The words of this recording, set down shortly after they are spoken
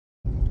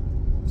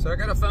So I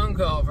got a phone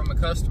call from a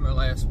customer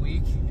last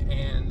week,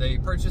 and they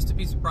purchased a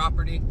piece of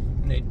property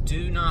and they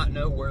do not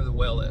know where the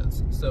well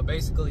is. So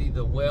basically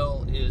the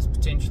well is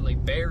potentially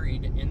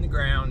buried in the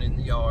ground in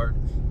the yard,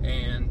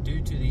 and due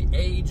to the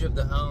age of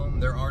the home,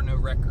 there are no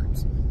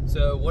records.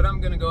 So what I'm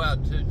gonna go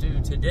out to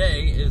do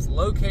today is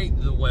locate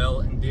the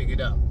well and dig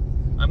it up.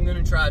 I'm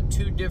gonna try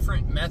two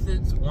different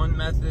methods. One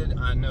method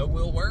I know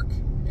will work,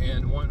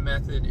 and one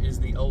method is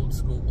the old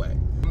school way.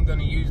 I'm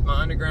gonna use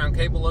my underground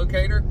cable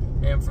locator,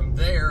 and from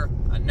there,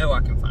 I know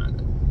I can find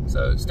it.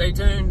 So stay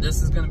tuned,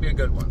 this is gonna be a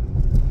good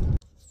one.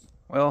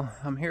 Well,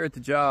 I'm here at the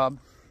job,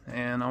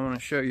 and I wanna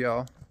show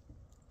y'all.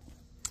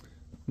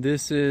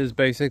 This is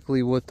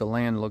basically what the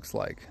land looks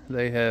like.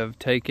 They have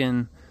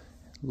taken,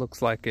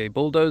 looks like a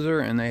bulldozer,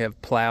 and they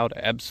have plowed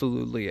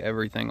absolutely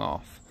everything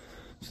off.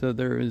 So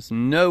there is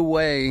no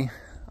way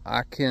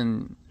I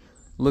can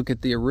look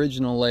at the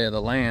original lay of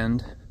the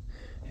land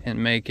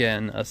and make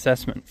an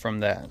assessment from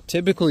that.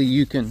 Typically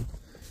you can,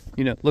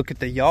 look at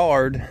the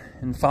yard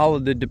and follow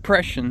the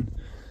depression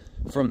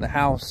from the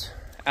house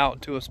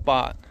out to a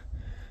spot,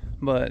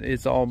 but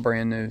it's all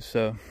brand new,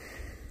 so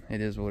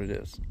it is what it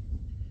is.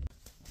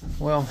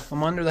 Well,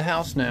 I'm under the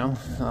house now.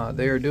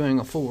 They are doing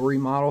a full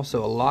remodel,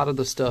 so a lot of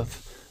the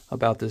stuff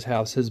about this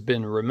house has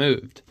been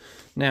removed.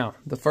 Now,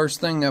 the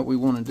first thing that we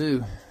want to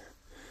do,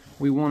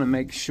 we want to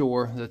make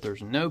sure that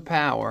there's no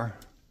power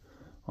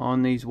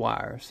on these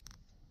wires.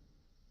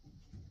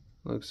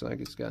 Looks like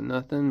it's got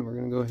nothing. We're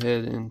going to go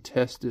ahead and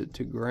test it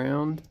to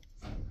ground.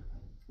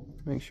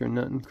 Make sure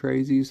nothing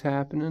crazy is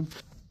happening.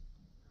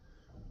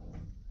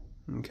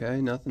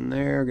 Okay, nothing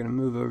there. Going to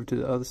move over to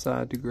the other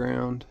side to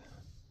ground.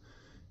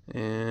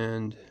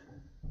 And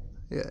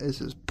yeah,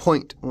 this is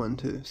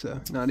 0.12, so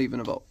not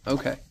even a volt.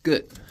 Okay,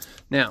 good.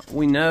 Now,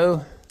 we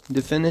know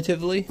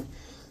definitively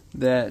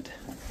that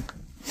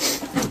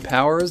the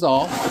power is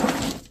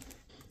off.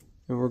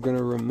 And we're going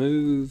to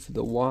remove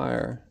the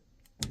wire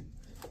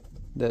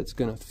that's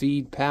going to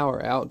feed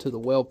power out to the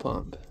well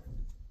pump.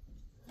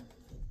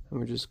 And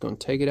we're just going to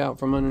take it out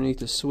from underneath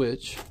the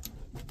switch.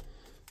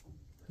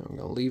 And we're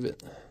going to leave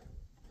it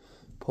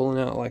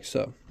pulling out like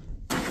so.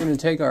 We're going to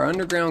take our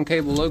underground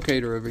cable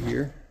locator over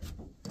here,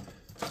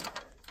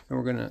 and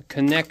we're going to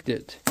connect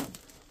it.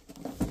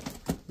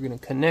 We're going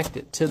to connect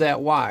it to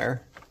that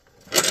wire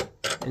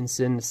and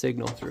send the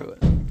signal through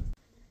it.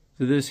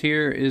 So this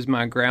here is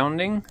my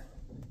grounding.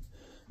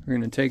 We're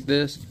going to take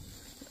this,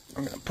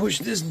 I'm going to push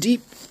this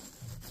deep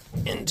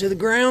into the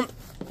ground.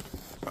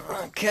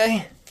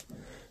 Okay,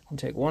 and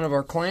take one of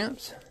our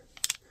clamps,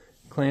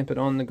 clamp it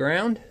on the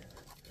ground.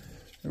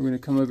 We're going to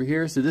come over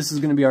here. So this is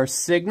going to be our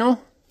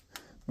signal.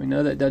 We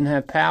know that doesn't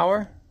have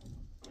power,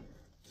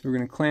 so we're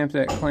going to clamp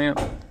that clamp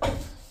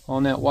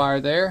on that wire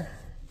there.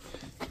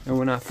 And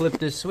when I flip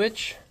this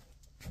switch,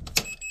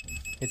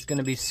 it's going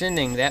to be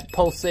sending that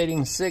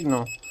pulsating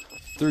signal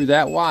through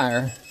that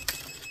wire,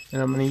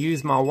 and I'm going to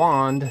use my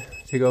wand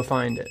to go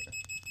find it.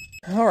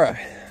 All right.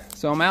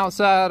 So I'm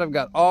outside, I've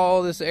got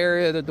all this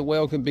area that the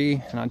well could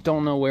be, and I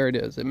don't know where it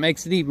is. It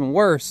makes it even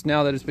worse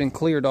now that it's been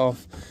cleared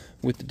off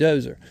with the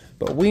dozer.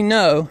 But we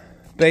know,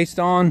 based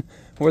on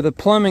where the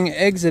plumbing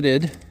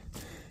exited,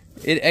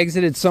 it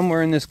exited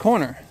somewhere in this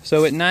corner.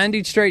 So it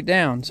 90'd straight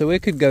down. So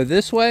it could go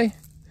this way,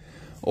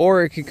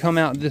 or it could come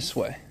out this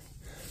way.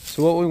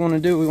 So what we want to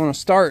do, we want to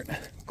start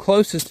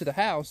closest to the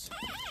house,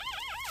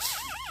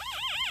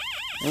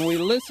 and we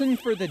listen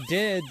for the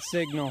dead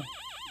signal.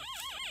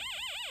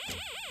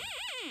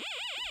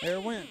 There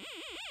it went.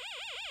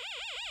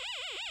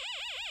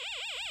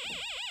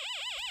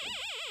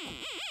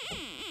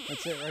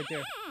 That's it right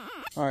there.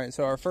 All right,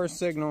 so our first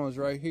signal is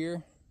right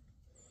here.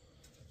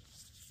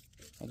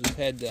 I just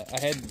had to,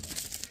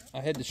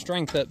 I had the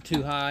strength up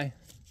too high.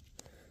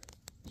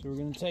 So we're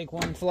gonna take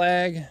one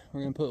flag. We're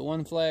gonna put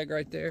one flag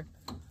right there.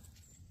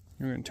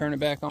 We're gonna turn it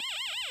back on.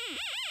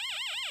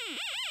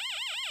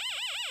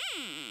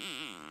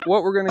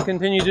 What we're gonna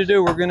continue to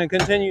do, we're gonna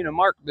continue to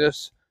mark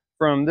this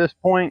from this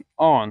point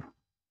on.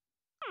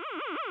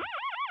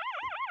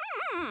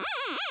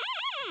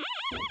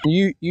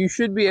 You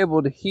should be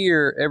able to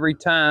hear every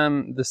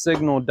time the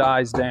signal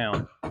dies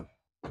down.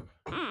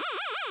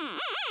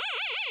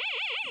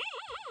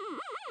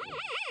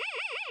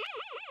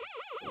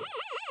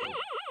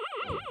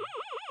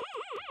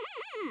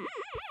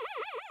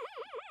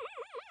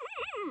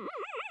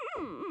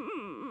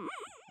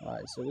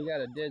 Alright, so we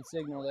got a dead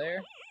signal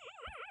there.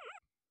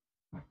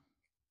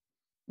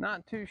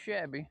 Not too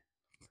shabby.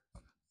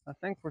 I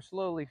think we're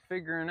slowly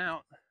figuring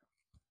out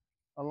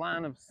a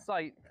line of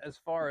sight as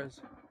far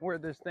as where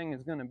this thing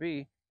is going to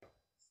be.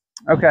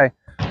 Okay,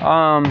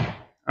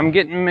 I'm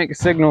getting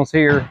mixed signals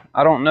here.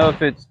 I don't know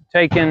if it's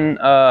taking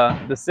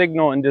the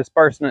signal and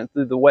dispersing it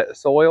through the wet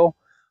soil,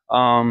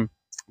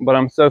 but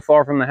I'm so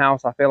far from the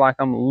house, I feel like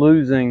I'm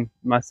losing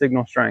my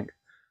signal strength.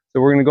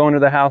 So we're going to go into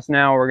the house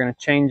now. We're going to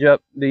change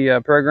up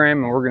the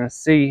program, and we're going to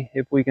see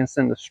if we can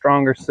send a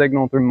stronger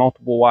signal through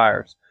multiple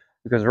wires.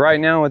 Because right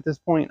now at this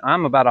point,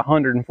 I'm about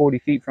 140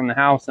 feet from the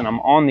house, and I'm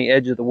on the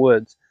edge of the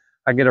woods.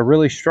 I get a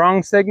really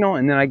strong signal,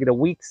 and then I get a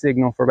weak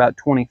signal for about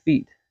 20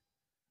 feet.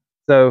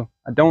 So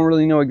I don't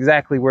really know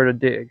exactly where to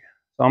dig.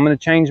 So I'm going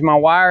to change my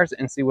wires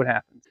and see what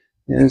happens.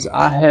 Is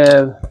I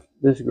have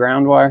this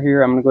ground wire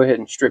here. I'm going to go ahead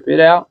and strip it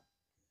out.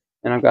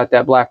 And I've got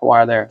that black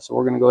wire there. So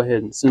we're going to go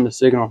ahead and send a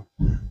signal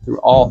through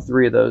all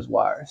three of those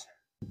wires.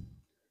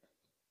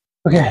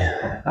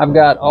 Okay, I've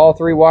got all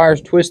three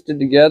wires twisted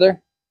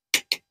together.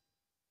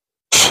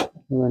 I'm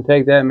going to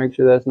take that and make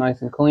sure that's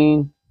nice and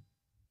clean.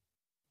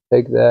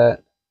 Take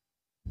that,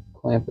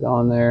 clamp it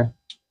on there,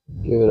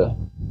 give it a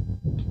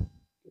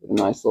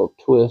nice little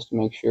twist to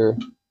make sure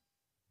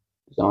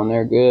it's on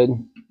there good.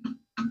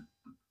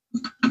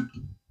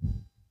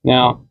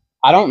 Now,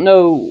 I don't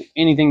know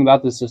anything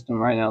about this system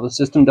right now. The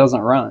system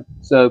doesn't run.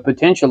 So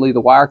potentially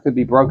the wire could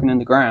be broken in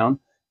the ground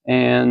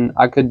and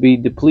I could be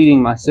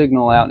depleting my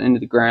signal out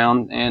into the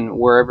ground, and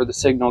wherever the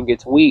signal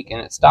gets weak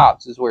and it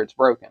stops is where it's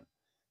broken.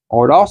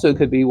 Or it also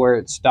could be where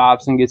it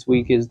stops and gets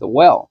weak is the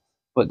well.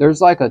 But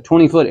there's like a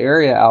 20-foot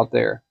area out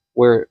there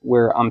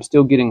where I'm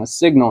still getting a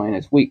signal and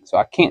it's weak. So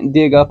I can't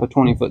dig up a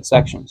 20-foot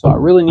section. So I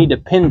really need to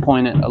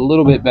pinpoint it a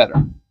little bit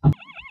better.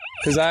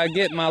 Because I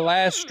get my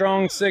last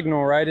strong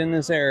signal right in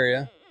this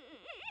area.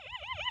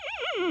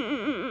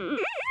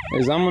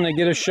 Is I'm going to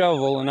get a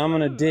shovel and I'm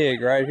going to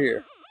dig right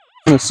here.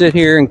 I'm going to sit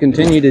here and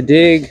continue to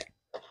dig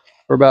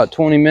for about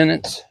 20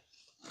 minutes.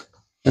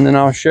 And then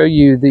I'll show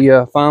you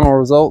the final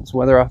results,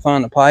 whether I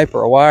find a pipe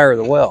or a wire or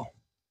the well.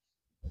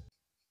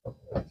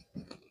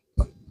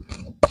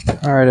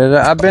 All right,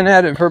 I've been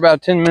at it for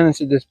about 10 minutes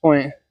at this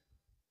point.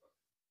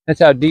 That's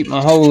how deep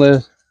my hole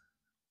is.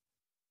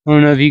 I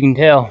don't know if you can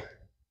tell.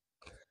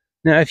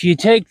 Now, if you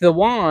take the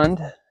wand,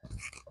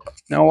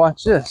 now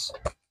watch this.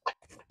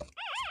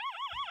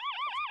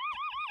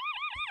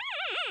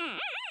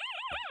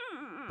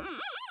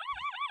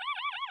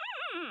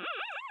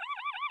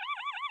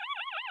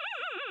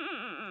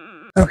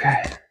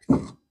 Okay.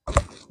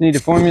 Need to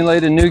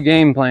formulate a new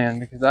game plan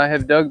because I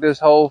have dug this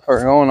hole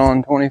for going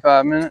on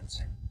 25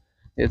 minutes.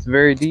 It's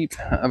very deep.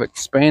 I've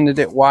expanded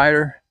it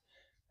wider.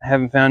 I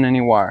haven't found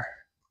any wire.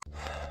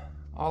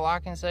 All I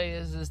can say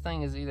is this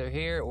thing is either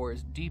here or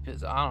as deep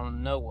as I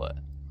don't know what.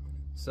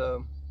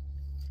 So,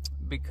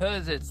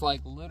 because it's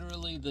like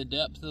literally the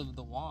depth of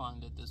the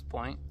wand at this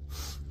point,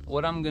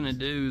 what I'm gonna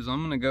do is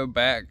I'm gonna go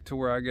back to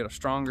where I get a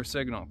stronger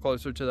signal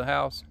closer to the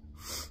house.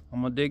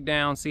 I'm gonna dig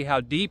down, see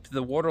how deep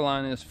the water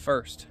line is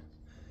first.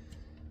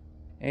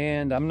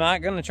 And I'm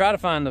not gonna try to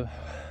find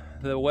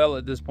the well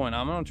at this point.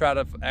 I'm gonna try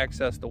to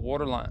access the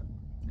water line.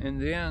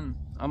 And then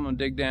I'm gonna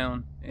dig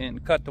down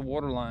and cut the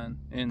water line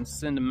and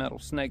send a metal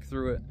snake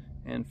through it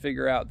and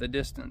figure out the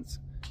distance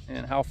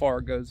and how far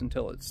it goes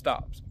until it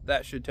stops.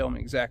 That should tell me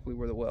exactly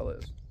where the well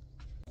is.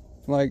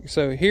 Like,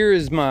 so here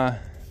is my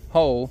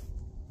hole.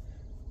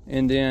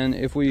 And then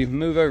if we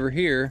move over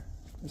here,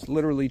 it's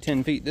literally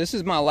 10 feet. This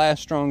is my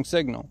last strong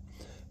signal.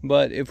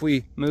 But if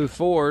we move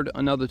forward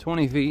another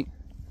 20 feet,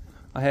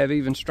 I have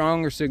even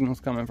stronger signals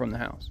coming from the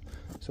house.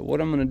 So what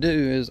I'm gonna do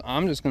is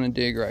I'm just gonna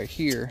dig right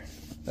here.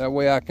 That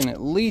way I can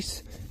at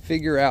least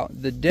figure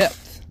out the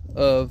depth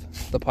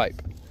of the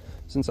pipe,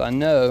 since I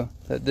know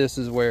that this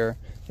is where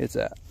it's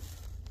at.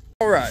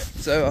 All right,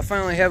 so I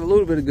finally have a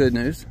little bit of good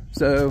news.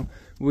 So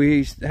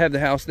we have the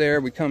house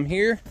there, we come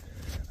here,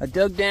 I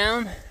dug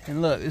down,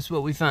 and look, this is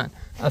what we found.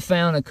 I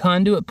found a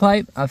conduit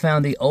pipe, I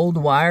found the old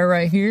wire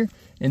right here,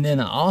 and then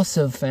I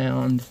also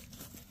found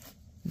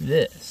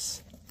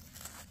this.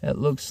 That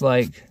looks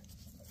like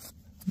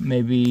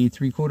maybe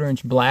 3/4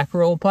 inch black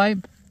roll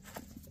pipe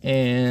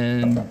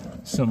and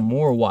some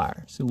more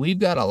wire. So we've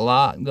got a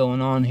lot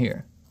going on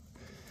here.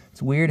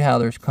 It's weird how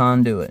there's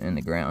conduit in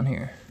the ground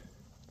here.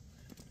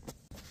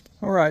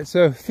 All right,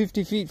 so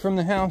 50 feet from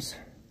the house,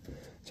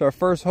 it's our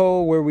first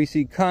hole where we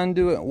see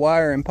conduit,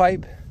 wire, and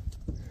pipe.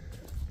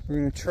 We're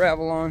gonna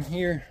travel on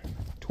here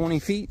 20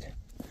 feet.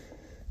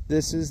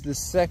 This is the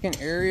second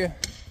area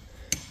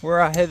where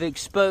I have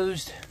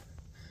exposed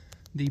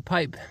the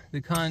pipe, the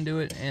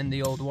conduit, and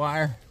the old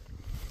wire.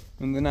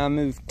 And then I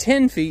move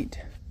 10 feet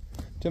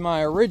to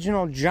my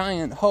original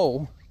giant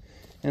hole,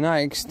 and I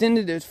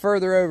extended it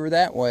further over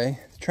that way,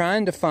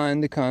 trying to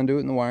find the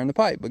conduit and the wire and the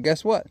pipe. But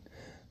guess what?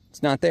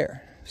 It's not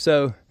there.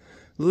 So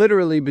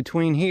literally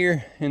between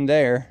here and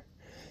there,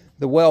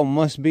 the well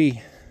must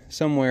be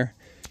somewhere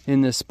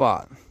in this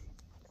spot.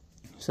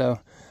 So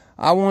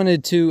I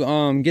wanted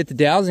to get the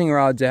dowsing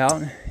rods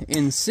out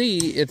and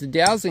see if the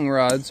dowsing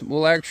rods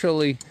will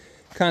actually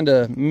kind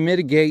of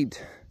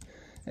mitigate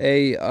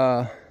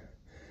a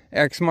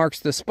X marks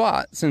the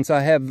spot. Since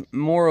I have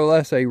more or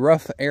less a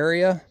rough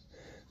area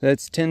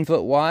that's 10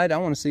 foot wide, I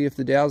want to see if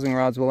the dowsing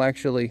rods will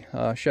actually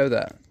show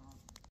that.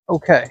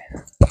 Okay,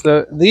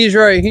 so these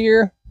right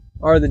here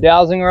are the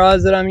dowsing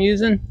rods that I'm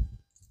using.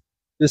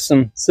 Just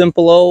some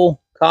simple old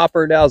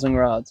copper dowsing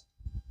rods.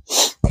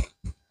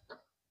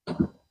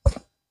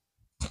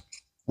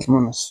 I'm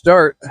going to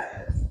start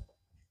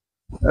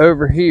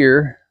over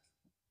here.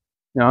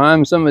 Now,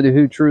 I'm somebody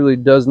who truly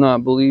does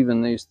not believe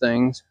in these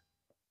things.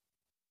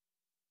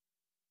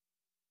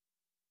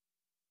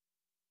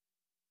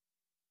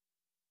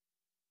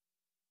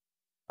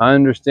 I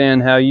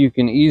understand how you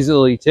can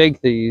easily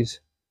take these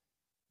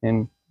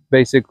and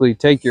basically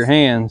take your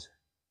hands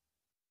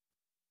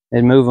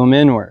and move them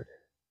inward.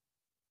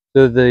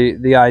 So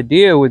the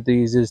idea with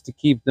these is to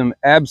keep them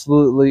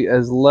absolutely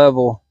as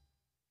level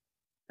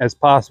as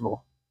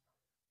possible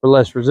for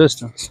less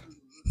resistance.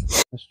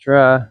 Let's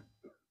try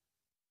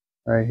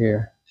right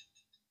here.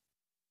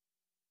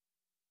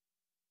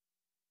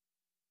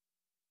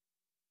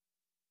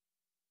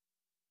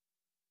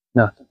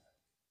 Nothing.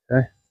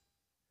 Okay.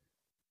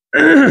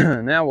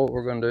 Now what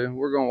we're going to do,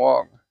 we're going to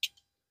walk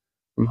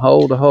from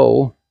hole to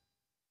hole,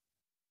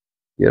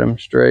 get them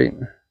straight.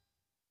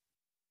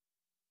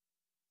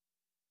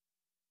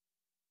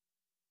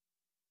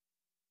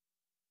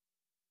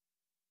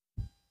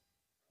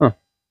 Huh.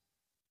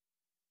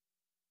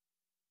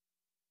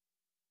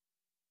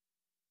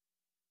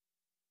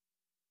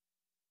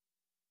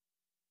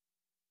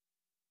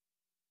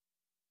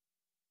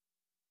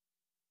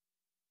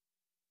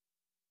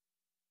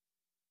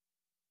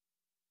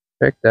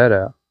 Check that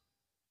out.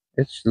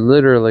 It's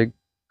literally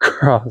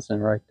crossing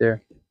right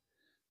there.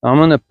 I'm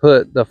going to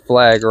put the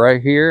flag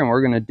right here, and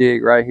we're going to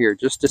dig right here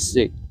just to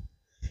see,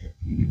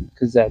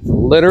 because that's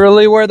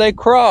literally where they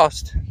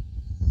crossed.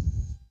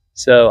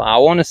 So I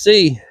want to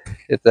see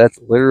if that's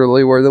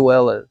literally where the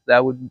well is.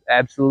 That would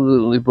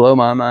absolutely blow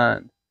my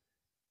mind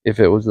if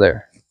it was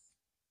there,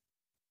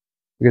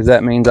 because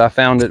that means I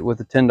found it with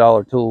a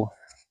 $10 tool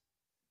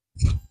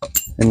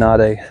and not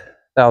a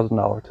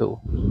 $1,000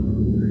 tool.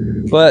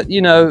 But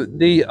you know,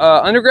 the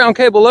underground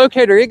cable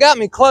locator, it got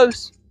me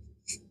close,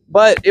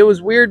 but it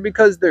was weird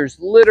because there's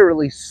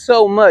literally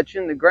so much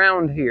in the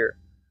ground here.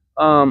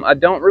 I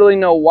don't really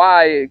know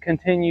why it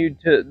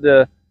continued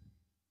to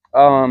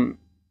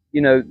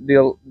you know,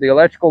 the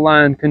electrical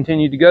line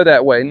continued to go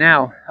that way.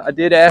 Now, I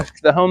did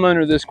ask the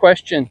homeowner this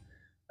question.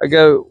 I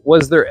go,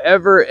 was there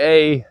ever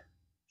a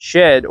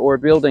shed or a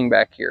building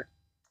back here?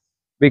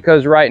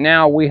 Because right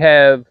now we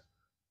have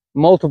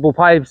multiple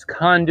pipes,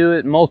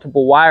 conduit,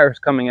 multiple wires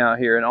coming out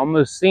here. It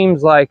almost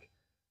seems like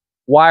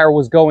wire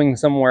was going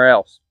somewhere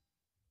else.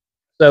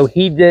 So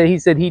he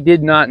said he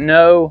did not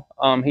know.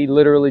 He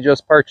literally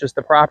just purchased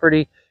the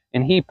property,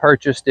 and he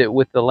purchased it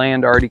with the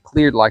land already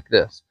cleared like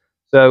this.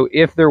 So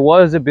if there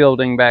was a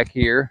building back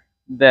here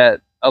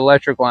that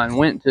electric line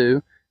went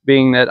to,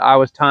 being that I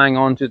was tying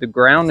onto the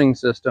grounding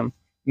system,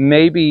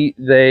 maybe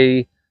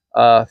they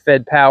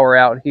fed power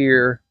out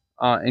here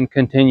and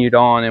continued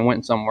on and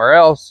went somewhere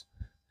else.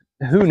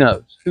 Who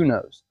knows? Who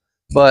knows?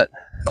 But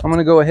I'm going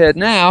to go ahead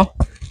now,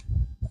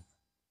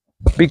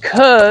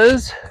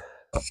 because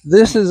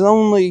this is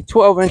only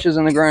 12 inches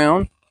in the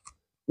ground.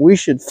 We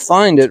should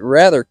find it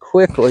rather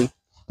quickly,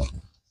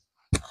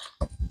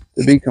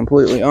 to be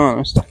completely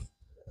honest.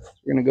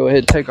 We're going to go ahead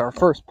and take our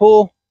first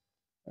pull.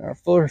 Our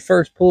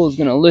first pull is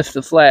going to lift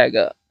the flag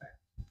up.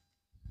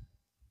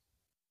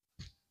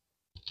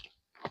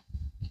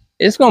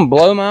 It's going to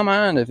blow my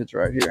mind if it's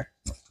right here.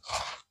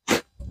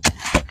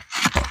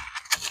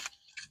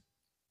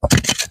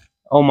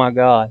 Oh my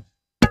God.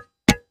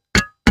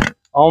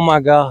 Oh my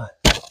God.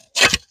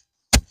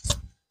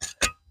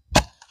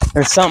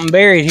 There's something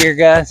buried here,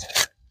 guys.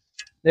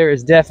 There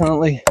is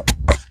definitely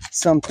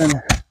something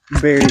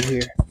buried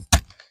here.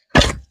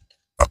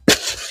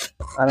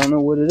 I don't know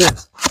what it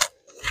is.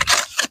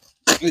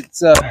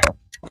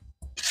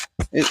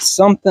 It's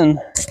something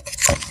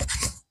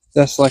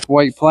that's like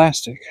white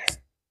plastic.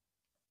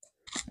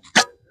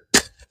 I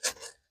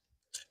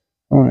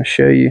want to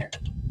show you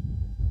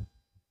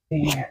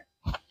here.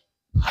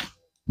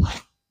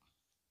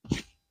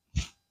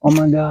 Oh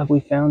my God,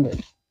 we found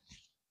it.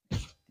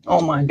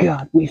 Oh my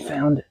God, we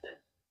found it.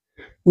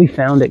 We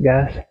found it,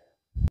 guys.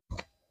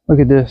 Look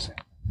at this.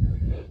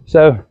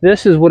 So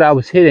this is what I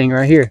was hitting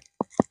right here.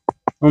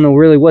 I don't know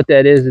really what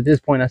that is at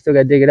this point. I still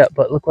got to dig it up,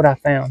 but look what I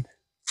found.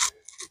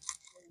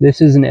 This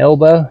is an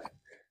elbow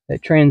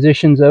that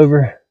transitions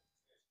over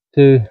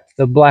to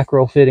the black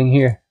roll fitting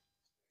here.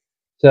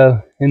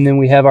 So, and then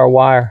we have our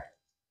wire.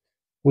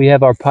 We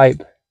have our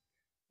pipe,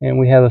 and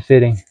we have a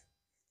fitting.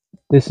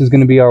 This is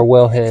going to be our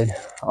wellhead.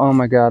 Oh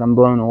my God, I'm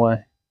blown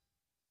away.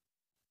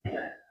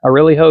 I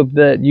really hope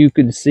that you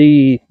could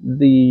see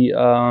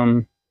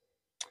the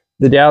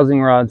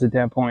dowsing rods at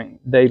that point.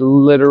 They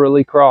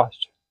literally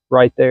crossed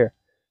right there.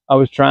 I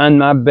was trying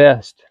my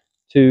best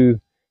to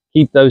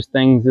keep those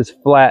things as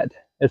flat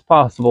as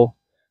possible,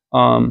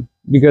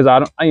 because I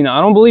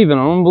don't believe in them.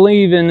 I don't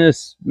believe in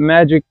this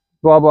magic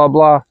blah blah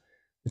blah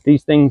that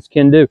these things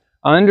can do.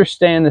 I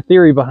understand the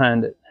theory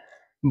behind it,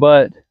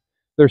 but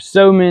there's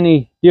so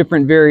many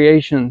different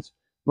variations.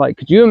 Like,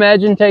 could you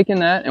imagine taking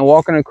that and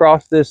walking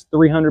across this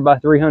 300 by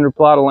 300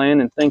 plot of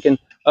land and thinking,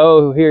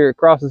 oh, here it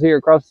crosses here,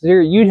 it crosses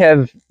here? You'd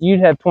have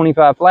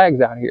 25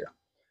 flags out here.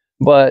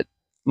 But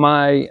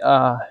my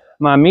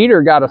my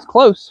meter got us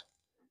close.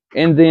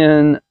 And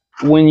then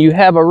when you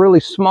have a really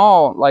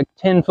small, like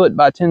 10 foot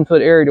by 10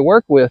 foot area to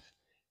work with,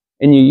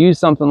 and you use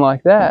something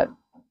like that,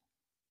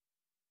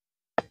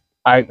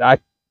 I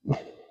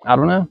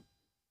don't know.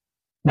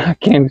 I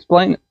can't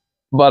explain it,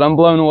 but I'm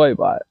blown away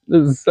by it.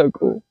 This is so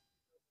cool.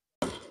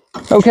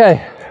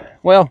 Okay,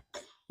 well,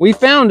 we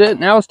found it.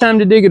 Now it's time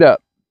to dig it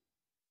up.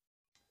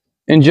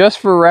 And just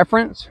for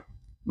reference,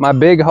 my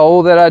big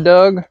hole that I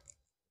dug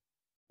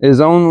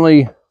is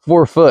only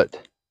 4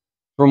 foot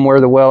from where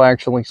the well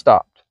actually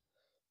stopped.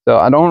 So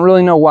I don't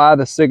really know why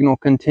the signal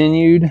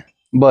continued,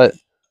 but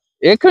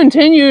it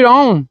continued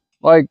on.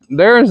 Like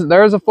there's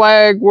a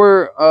flag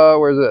where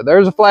is it?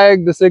 There's a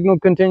flag, the signal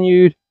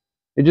continued.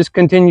 It just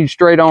continued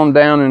straight on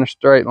down in a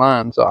straight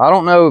line. So I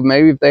don't know if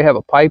maybe if they have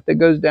a pipe that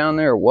goes down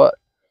there or what.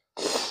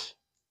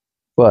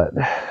 But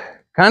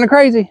kind of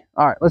crazy.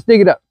 All right, let's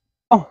dig it up.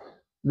 Oh,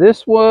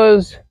 this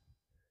was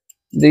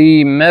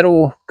the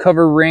metal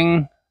cover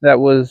ring that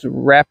was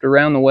wrapped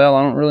around the well.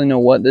 I don't really know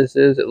what this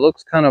is. It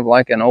looks kind of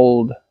like an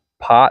old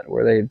pot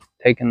where they've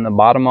taken the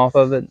bottom off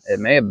of it. It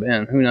may have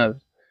been, who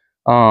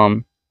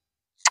knows.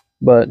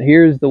 But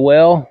here's the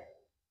well.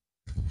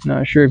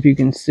 Not sure if you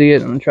can see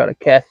it. I'm gonna try to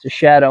cast a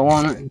shadow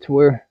on it to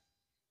where,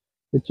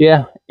 but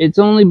yeah, it's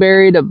only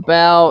buried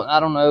about, I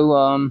don't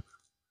know,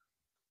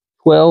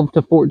 12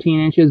 to 14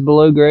 inches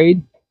below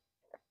grade.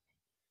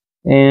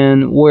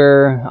 And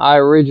where I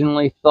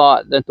originally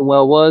thought that the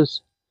well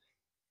was,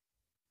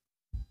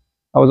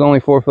 I was only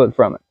 4 foot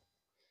from it.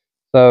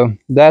 So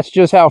that's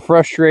just how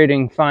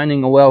frustrating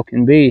finding a well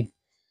can be.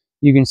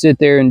 You can sit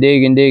there and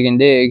dig and dig and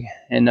dig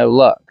and no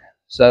luck.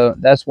 So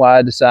that's why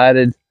I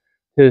decided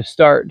to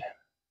start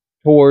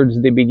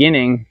towards the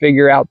beginning,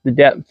 figure out the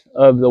depth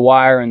of the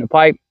wire and the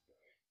pipe,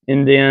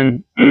 and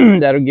then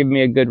that'll give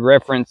me a good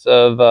reference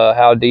of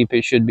how deep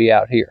it should be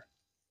out here.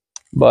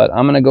 But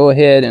I'm going to go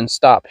ahead and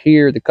stop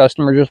here. The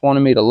customer just wanted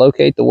me to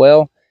locate the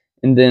well,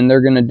 and then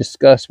they're going to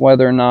discuss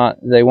whether or not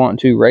they want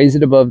to raise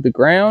it above the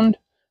ground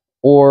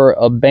or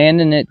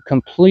abandon it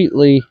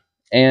completely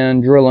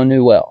and drill a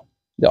new well.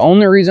 The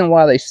only reason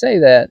why they say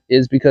that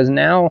is because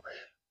now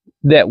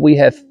that we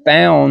have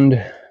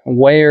found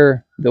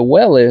where the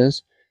well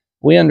is,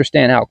 we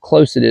understand how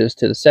close it is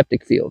to the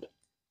septic field.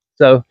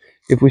 So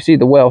if we see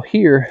the well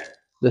here,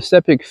 the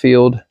septic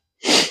field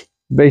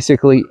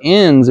basically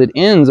ends, it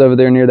ends over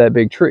there near that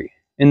big tree.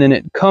 And then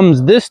it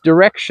comes this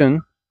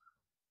direction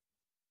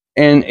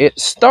and it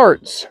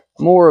starts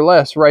more or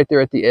less right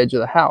there at the edge of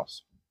the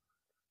house.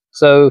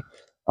 So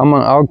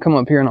I'll come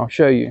up here and I'll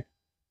show you.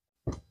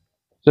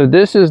 So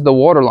this is the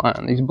water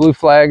line. These blue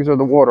flags are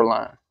the water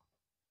line.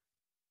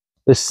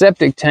 The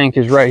septic tank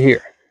is right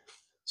here.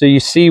 So you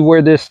see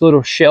where this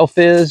little shelf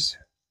is?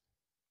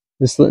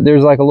 There's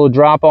like a little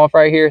drop off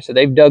right here. So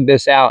they've dug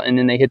this out and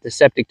then they hit the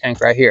septic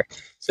tank right here.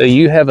 So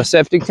you have a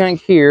septic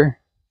tank here.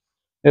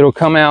 It'll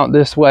come out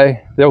this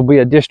way. There'll be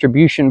a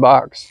distribution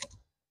box.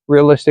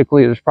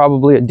 Realistically, there's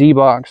probably a D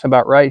box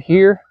about right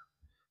here.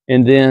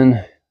 And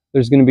then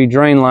there's going to be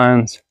drain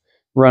lines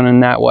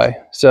running that way.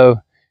 So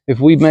if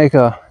we make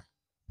a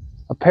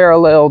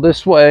parallel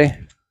this way,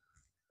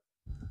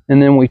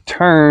 and then we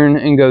turn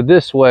and go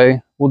this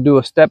way, we'll do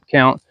a step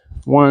count.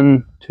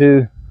 1,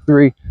 2,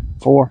 3,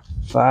 4,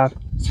 5,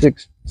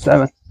 6,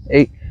 7,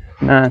 8,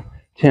 9,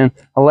 10,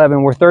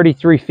 11. We're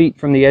 33 feet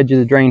from the edge of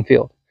the drain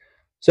field.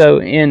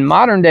 So in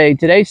modern day,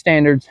 today's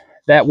standards,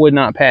 that would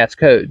not pass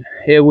code.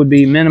 It would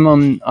be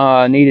minimum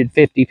needed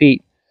 50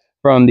 feet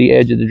from the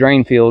edge of the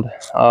drain field,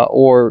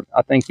 or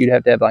I think you'd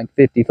have to have like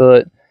 50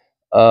 foot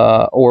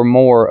or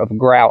more of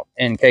grout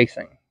and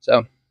casing.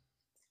 So,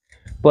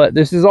 but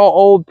this is all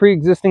old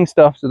pre-existing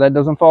stuff, so that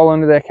doesn't fall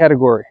under that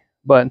category.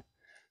 But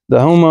the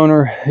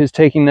homeowner is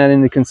taking that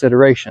into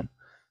consideration.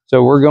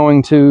 So we're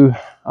going to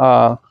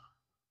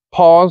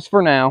pause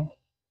for now.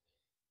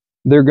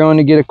 They're going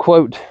to get a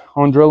quote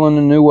on drilling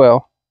a new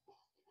well.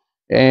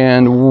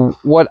 And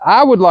what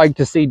I would like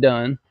to see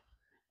done,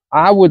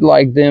 I would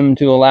like them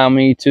to allow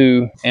me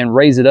to, and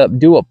raise it up,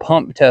 do a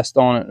pump test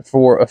on it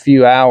for a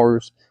few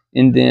hours,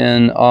 and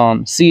then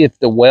see if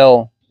the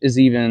well is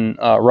even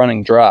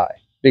running dry.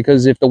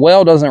 Because if the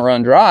well doesn't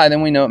run dry,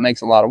 then we know it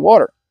makes a lot of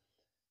water.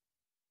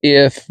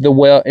 If the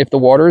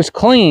water is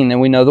clean,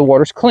 then we know the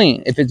water's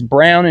clean. If it's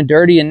brown and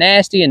dirty and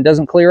nasty and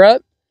doesn't clear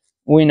up,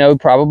 we know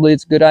probably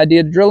it's a good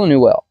idea to drill a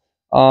new well.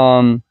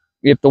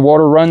 If the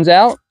water runs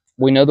out,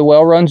 we know the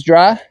well runs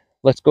dry.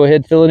 Let's go ahead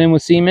and fill it in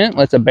with cement.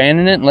 Let's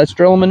abandon it and let's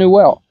drill them a new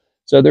well.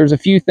 So there's a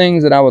few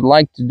things that I would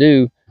like to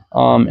do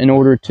in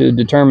order to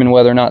determine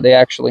whether or not they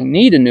actually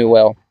need a new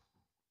well.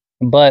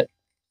 But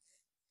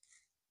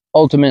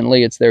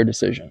ultimately, it's their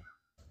decision.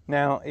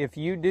 Now, if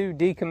you do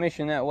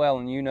decommission that well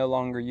and you no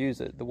longer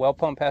use it, the well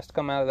pump has to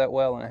come out of that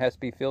well and it has to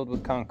be filled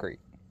with concrete.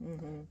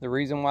 Mm-hmm. The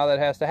reason why that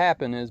has to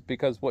happen is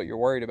because what you're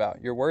worried about.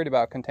 You're worried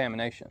about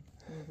contamination.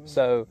 Mm-hmm.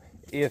 So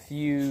if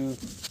you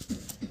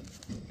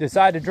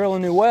decide to drill a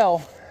new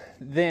well,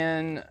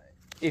 then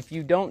if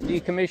you don't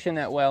decommission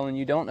that well and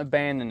you don't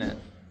abandon it,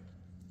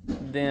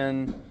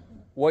 then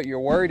what you're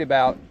worried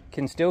about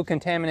can still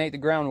contaminate the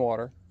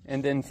groundwater,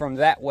 and then from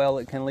that well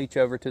it can leach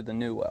over to the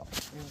new well.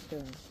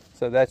 Okay.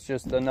 So that's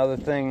just another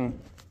thing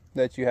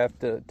that you have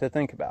to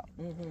think about.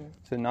 Mm-hmm.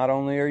 So not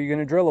only are you going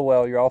to drill a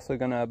well, you're also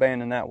going to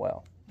abandon that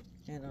well.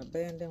 And an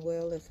abandoned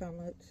well is how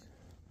much?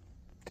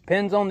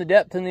 Depends on the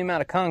depth and the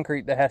amount of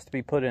concrete that has to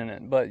be put in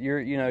it, but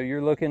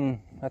you're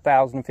looking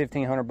 $1,000,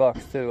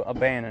 $1,500 to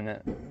abandon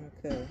it.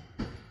 Okay.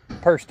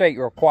 Per state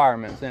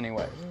requirements,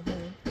 anyway.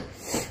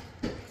 Mm-hmm.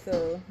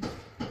 So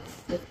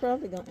it's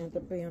probably gonna end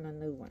up being a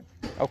new one.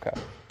 Okay.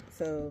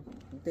 So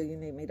do you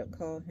need me to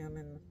call him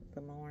in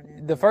the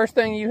morning? The first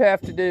thing you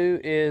have to do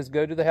is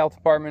go to the health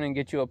department and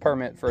get you a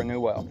permit for a new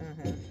well.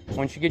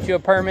 Once you get you a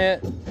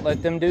permit,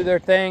 let them do their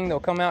thing. They'll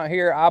come out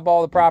here,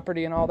 eyeball the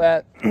property and all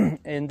that,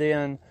 and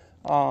then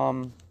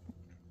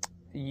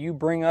you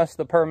bring us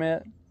the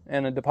permit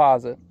and a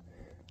deposit,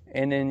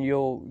 and then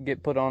you'll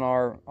get put on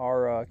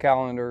our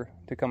calendar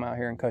to come out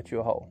here and cut you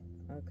a hole.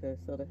 Okay,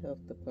 so the health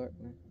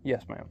department.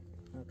 Yes, ma'am.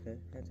 Okay,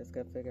 I just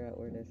got to figure out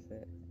where this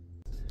at.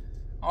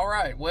 All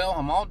right, well,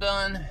 I'm all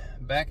done.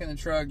 Back in the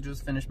truck,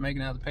 just finished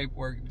making out the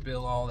paperwork, the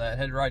bill, all that.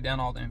 Had to write down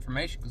all the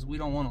information because we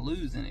don't want to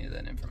lose any of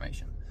that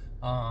information.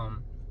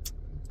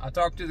 I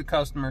talked to the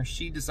customer.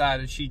 She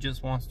decided she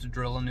just wants to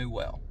drill a new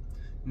well.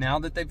 Now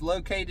that they've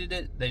located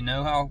it, they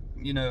know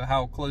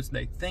how close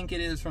they think it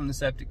is from the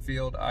septic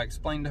field. I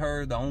explained to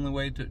her the only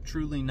way to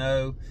truly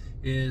know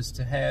is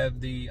to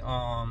have the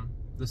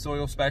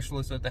soil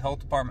specialist at the health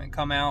department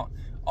come out,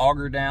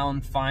 auger down,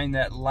 find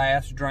that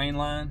last drain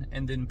line,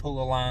 and then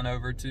pull a line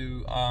over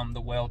to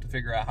the well to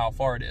figure out how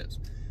far it is.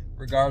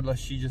 Regardless,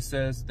 she just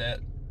says that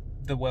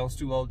the well's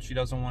too old, she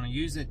doesn't want to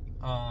use it,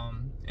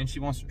 and she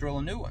wants to drill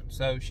a new one.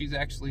 So she's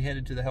actually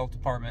headed to the health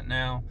department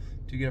now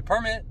to get a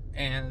permit,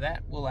 and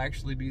that will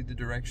actually be the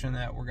direction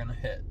that we're going to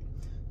head.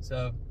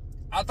 So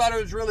I thought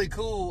it was really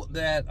cool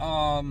that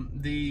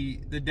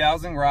the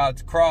dowsing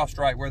rods crossed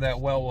right where that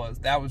well was.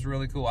 That was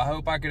really cool. I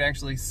hope I could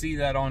actually see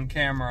that on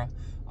camera.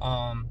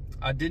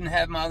 I didn't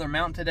have my other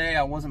mount today.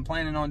 I wasn't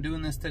planning on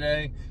doing this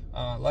today.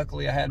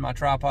 Luckily, I had my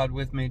tripod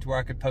with me to where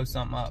I could post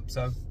something up.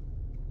 So,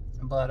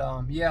 but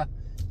yeah.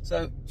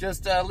 So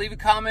just leave a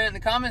comment in the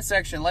comment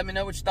section. Let me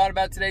know what you thought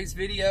about today's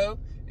video,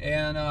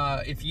 and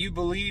if you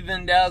believe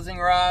in dowsing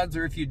rods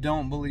or if you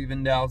don't believe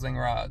in dowsing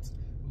rods.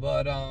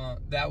 But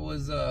that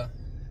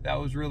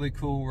was really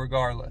cool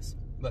regardless.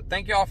 But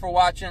thank y'all for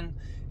watching.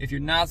 If you're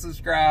not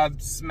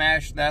subscribed,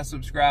 smash that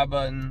subscribe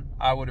button.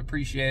 I would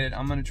appreciate it.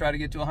 I'm going to try to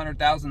get to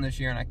 100,000 this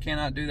year, and I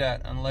cannot do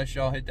that unless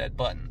y'all hit that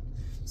button.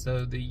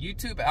 So the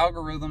YouTube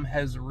algorithm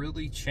has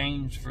really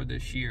changed for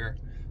this year.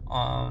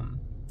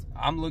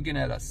 I'm looking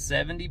at a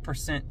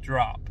 70%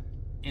 drop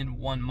in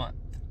 1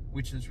 month,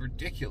 which is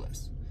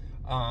ridiculous.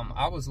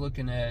 I was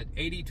looking at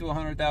 80 to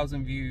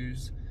 100,000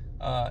 views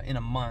in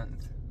a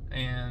month,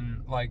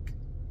 and like,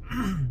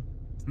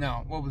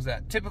 no, what was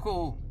that?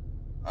 Typical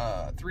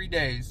 3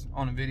 days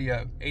on a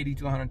video, 80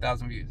 to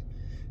 100,000 views.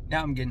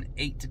 Now I'm getting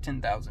 8 to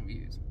 10,000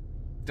 views.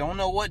 Don't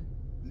know,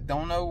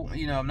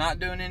 I'm not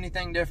doing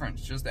anything different.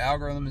 It's just the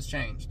algorithm has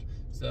changed.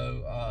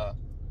 So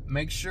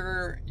make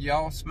sure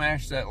y'all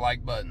smash that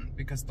like button,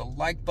 because the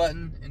like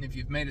button, and if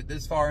you've made it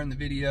this far in the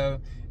video,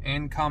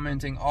 and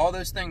commenting, all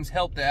those things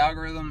help the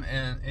algorithm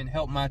and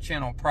help my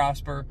channel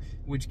prosper,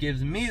 which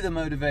gives me the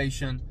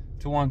motivation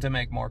to want to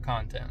make more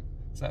content.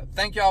 So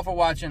thank y'all for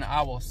watching.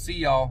 I will see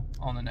y'all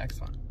on the next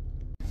one.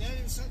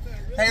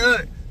 Hey,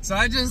 look, so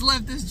I just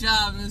left this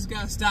job and this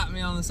guy stopped me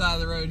on the side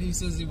of the road. He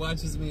says he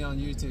watches me on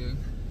YouTube.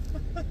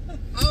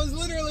 I was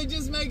literally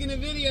just making a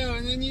video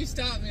and then you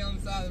stopped me on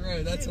the side of the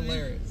road. That's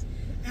hilarious.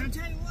 And I'll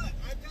tell you what,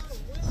 I've got a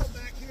well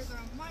back here that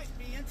I might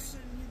be interested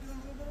in you doing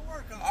a little bit of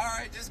work on. All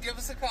right, just give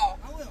us a call.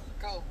 I will.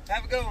 Cool.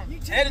 Have a good one. You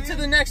too, Headed to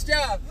the next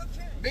job.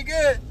 Okay. Be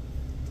good.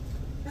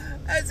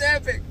 That's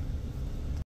epic.